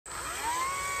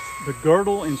The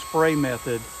girdle and spray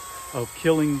method of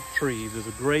killing trees is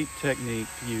a great technique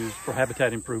to use for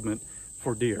habitat improvement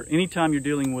for deer. Anytime you're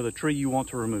dealing with a tree you want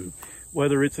to remove,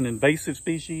 whether it's an invasive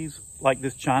species like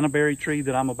this Chinaberry tree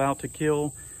that I'm about to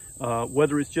kill,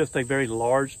 whether it's just a very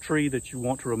large tree that you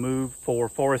want to remove for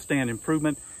forest stand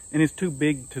improvement and it's too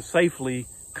big to safely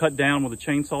cut down with a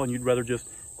chainsaw and you'd rather just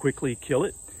quickly kill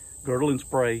it, girdle and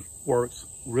spray works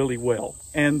really well.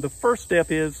 And the first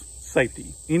step is safety.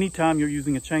 Anytime you're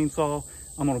using a chainsaw,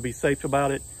 I'm going to be safe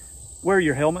about it. Wear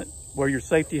your helmet, wear your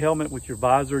safety helmet with your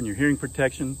visor and your hearing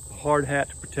protection, a hard hat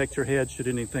to protect your head should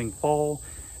anything fall.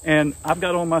 And I've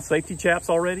got on my safety chaps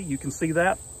already. You can see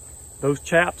that. Those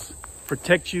chaps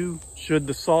protect you should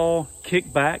the saw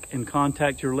kick back and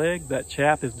contact your leg. That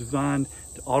chap is designed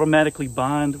to automatically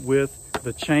bind with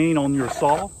the chain on your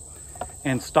saw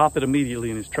and stop it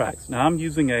immediately in its tracks. Now I'm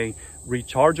using a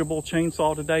rechargeable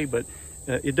chainsaw today, but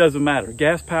it doesn't matter.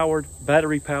 Gas powered,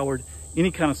 battery powered,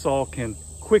 any kind of saw can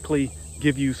quickly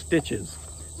give you stitches.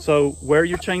 So wear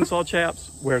your chainsaw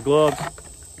chaps, wear gloves,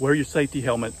 wear your safety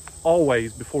helmet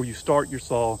always before you start your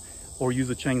saw or use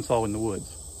a chainsaw in the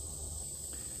woods.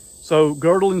 So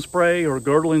girdle and spray or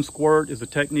girdle and squirt is a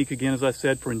technique, again, as I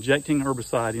said, for injecting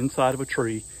herbicide inside of a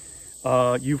tree.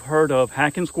 You've heard of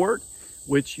hack and squirt,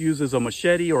 which uses a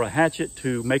machete or a hatchet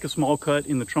to make a small cut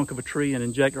in the trunk of a tree and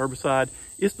inject herbicide.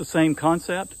 It's the same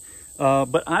concept,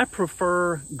 but I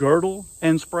prefer girdle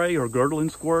and spray or girdle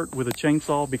and squirt with a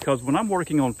chainsaw because when I'm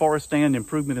working on forest stand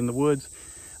improvement in the woods,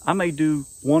 I may do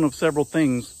one of several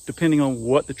things depending on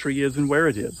what the tree is and where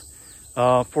it is.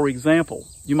 For example,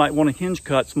 you might want to hinge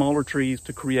cut smaller trees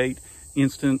to create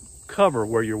instant cover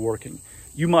where you're working.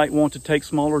 You might want to take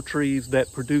smaller trees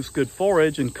that produce good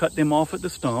forage and cut them off at the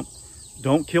stump.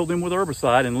 Don't kill them with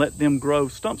herbicide and let them grow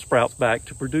stump sprouts back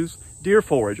to produce deer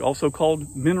forage, also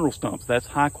called mineral stumps. That's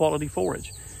high quality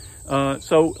forage.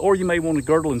 Or you may want to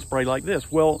girdle and spray like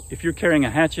this. Well, if you're carrying a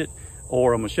hatchet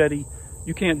or a machete,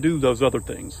 you can't do those other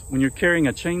things. When you're carrying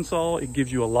a chainsaw, it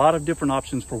gives you a lot of different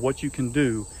options for what you can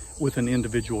do with an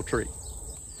individual tree.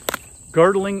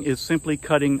 Girdling is simply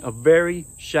cutting a very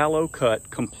shallow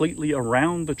cut completely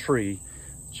around the tree,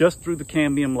 just through the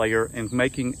cambium layer and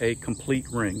making a complete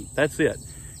ring. That's it.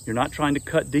 You're not trying to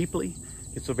cut deeply.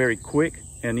 It's a very quick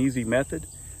and easy method.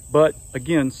 But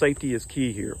again, safety is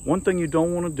key here. One thing you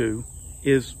don't want to do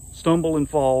is stumble and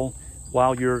fall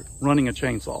while you're running a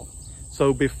chainsaw.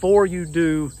 So before you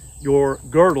do your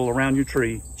girdle around your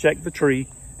tree, check the tree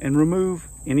and remove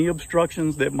any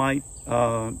obstructions that might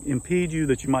impede you,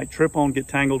 that you might trip on, get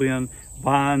tangled in,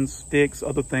 vines, sticks,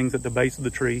 other things at the base of the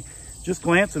tree. Just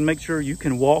glance and make sure you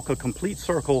can walk a complete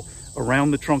circle around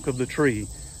the trunk of the tree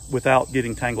without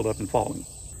getting tangled up and falling.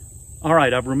 All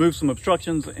right, I've removed some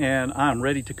obstructions and I'm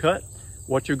ready to cut.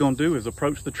 What you're going to do is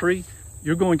approach the tree.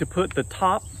 You're going to put the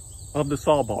top of the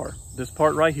saw bar, this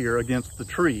part right here, against the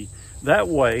tree. That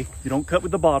way you don't cut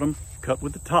with the bottom, cut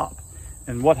with the top.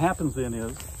 And what happens then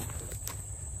is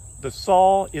the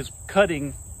saw is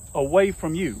cutting away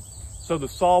from you. So the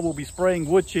saw will be spraying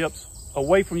wood chips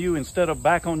away from you instead of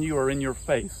back on you or in your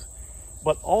face.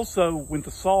 But also with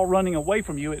the saw running away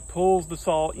from you, it pulls the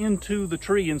saw into the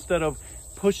tree instead of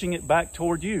pushing it back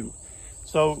toward you.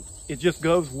 So it just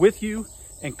goes with you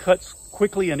and cuts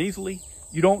quickly and easily.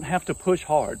 You don't have to push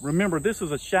hard. Remember, this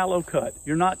is a shallow cut.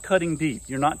 You're not cutting deep.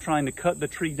 You're not trying to cut the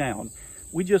tree down.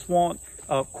 We just want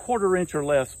a 1/4 inch or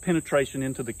less penetration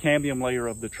into the cambium layer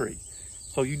of the tree.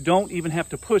 So you don't even have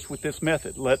to push with this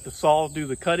method. Let the saw do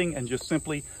the cutting and just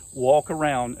simply walk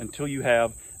around until you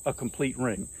have a complete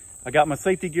ring. I got my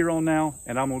safety gear on now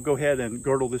and I'm gonna go ahead and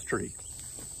girdle this tree.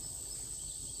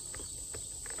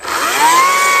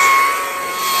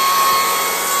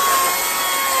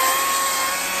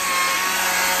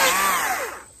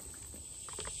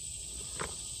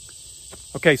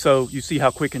 Okay, so you see how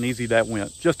quick and easy that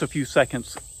went. Just a few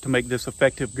seconds to make this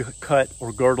effective cut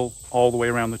or girdle all the way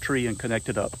around the tree and connect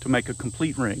it up to make a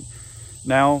complete ring.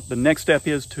 Now, the next step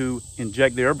is to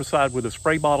inject the herbicide with a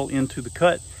spray bottle into the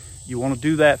cut. You want to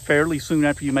do that fairly soon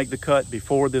after you make the cut,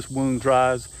 before this wound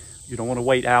dries. You don't want to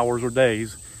wait hours or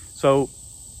days. So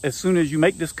as soon as you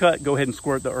make this cut, go ahead and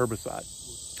squirt the herbicide.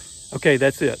 Okay,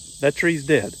 that's it. That tree's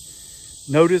dead.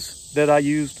 Notice that I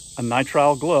used a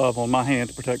nitrile glove on my hand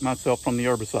to protect myself from the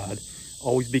herbicide.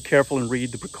 Always be careful and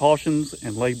read the precautions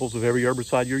and labels of every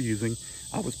herbicide you're using.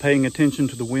 I was paying attention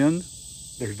to the wind.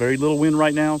 There's very little wind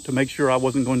right now to make sure I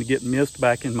wasn't going to get mist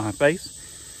back in my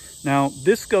face. Now,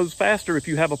 this goes faster if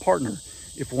you have a partner.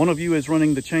 If one of you is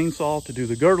running the chainsaw to do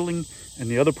the girdling and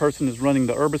the other person is running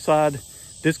the herbicide,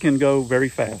 this can go very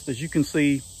fast. As you can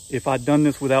see, if I'd done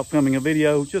this without filming a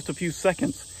video, just a few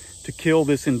seconds to kill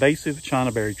this invasive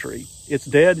China berry tree. It's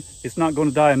dead. It's not going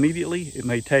to die immediately. It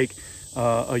may take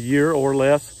a year or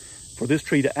less for this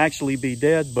tree to actually be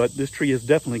dead, but this tree is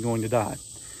definitely going to die.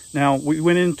 Now, we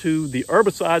went into the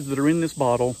herbicides that are in this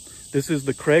bottle. This is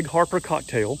the Craig Harper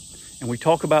cocktail, and we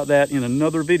talk about that in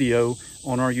another video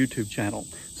on our YouTube channel.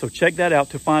 So check that out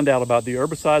to find out about the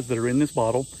herbicides that are in this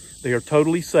bottle. They are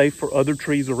totally safe for other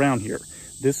trees around here.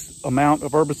 This amount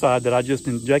of herbicide that I just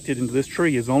injected into this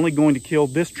tree is only going to kill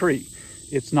this tree.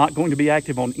 It's not going to be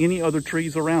active on any other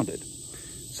trees around it.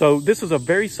 So this is a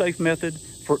very safe method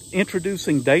for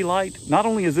introducing daylight. Not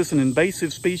only is this an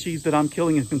invasive species that I'm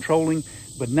killing and controlling,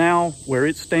 but now where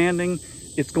it's standing,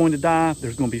 it's going to die.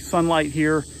 There's going to be sunlight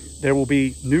here. There will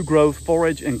be new growth,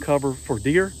 forage, and cover for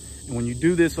deer. And when you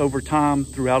do this over time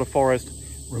throughout a forest,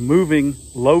 removing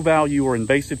low value or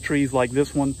invasive trees like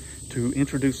this one to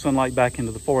introduce sunlight back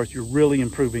into the forest, you're really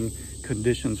improving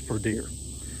conditions for deer.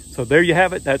 So there you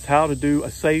have it. That's how to do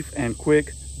a safe and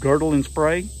quick girdle and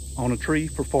spray on a tree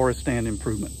for forest stand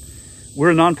improvement.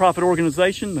 We're a nonprofit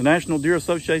organization, the National Deer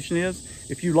Association is.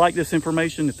 If you like this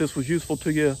information, if this was useful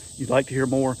to you, you'd like to hear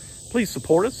more, please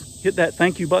support us. Hit that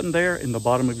thank you button there in the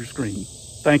bottom of your screen.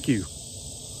 Thank you.